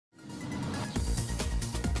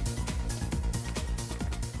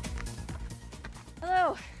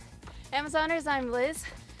Amazoners, I'm Liz.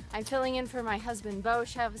 I'm filling in for my husband Beau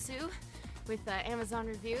with Amazon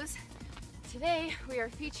reviews. Today we are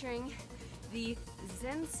featuring the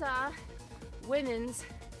Zensah women's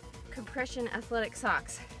compression athletic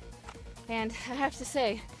socks. And I have to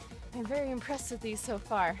say, I'm very impressed with these so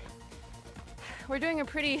far. We're doing a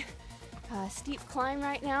pretty steep climb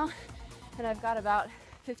right now, and I've got about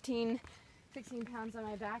 16 pounds on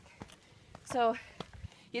my back. So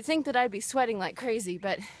you'd think that I'd be sweating like crazy,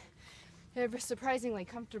 but they're surprisingly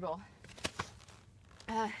comfortable.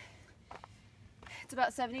 It's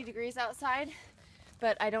about 70 degrees outside,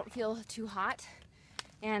 but I don't feel too hot,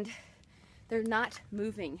 and they're not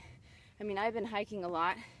moving. I mean, I've been hiking a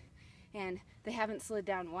lot, and they haven't slid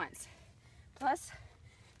down once. Plus,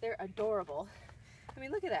 they're adorable. I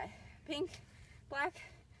mean, look at that. Pink, black,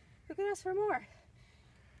 who could ask for more?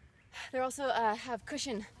 They also have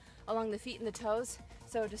cushion along the feet and the toes,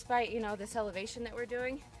 so despite, this elevation that we're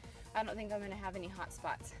doing, I don't think I'm gonna have any hot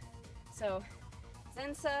spots. So,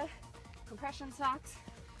 Zensah compression socks.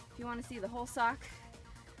 If you wanna see the whole sock,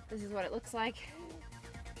 this is what it looks like.